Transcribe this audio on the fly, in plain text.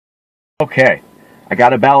Okay, I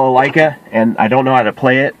got a Balalaika, and I don't know how to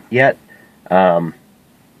play it yet. I'm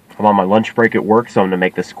on my lunch break at work, so I'm going to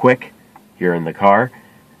make this quick here in the car.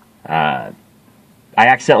 I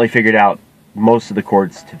accidentally figured out most of the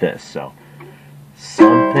chords to this, so.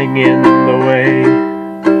 Something in the way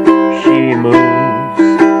she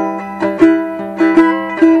moves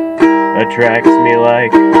attracts me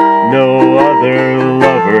like no other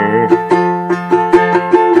lover.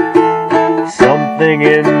 Something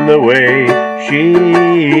in the way she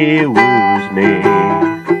woos me.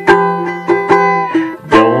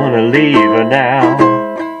 Don't wanna leave her now.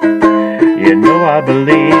 You know I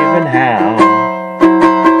believe in how.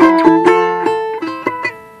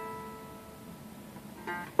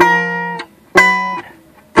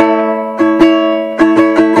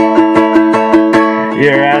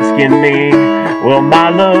 You're asking me, will my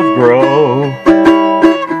love grow?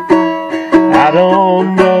 I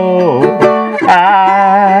don't know,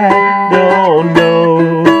 I don't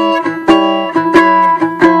know.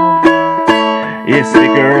 You stick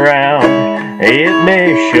around, it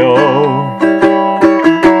may show.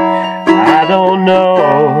 I don't know,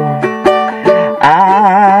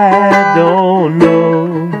 I don't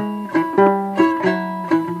know.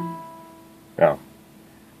 Oh.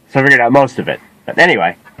 So I figured out most of it. But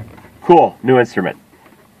anyway, cool, new instrument.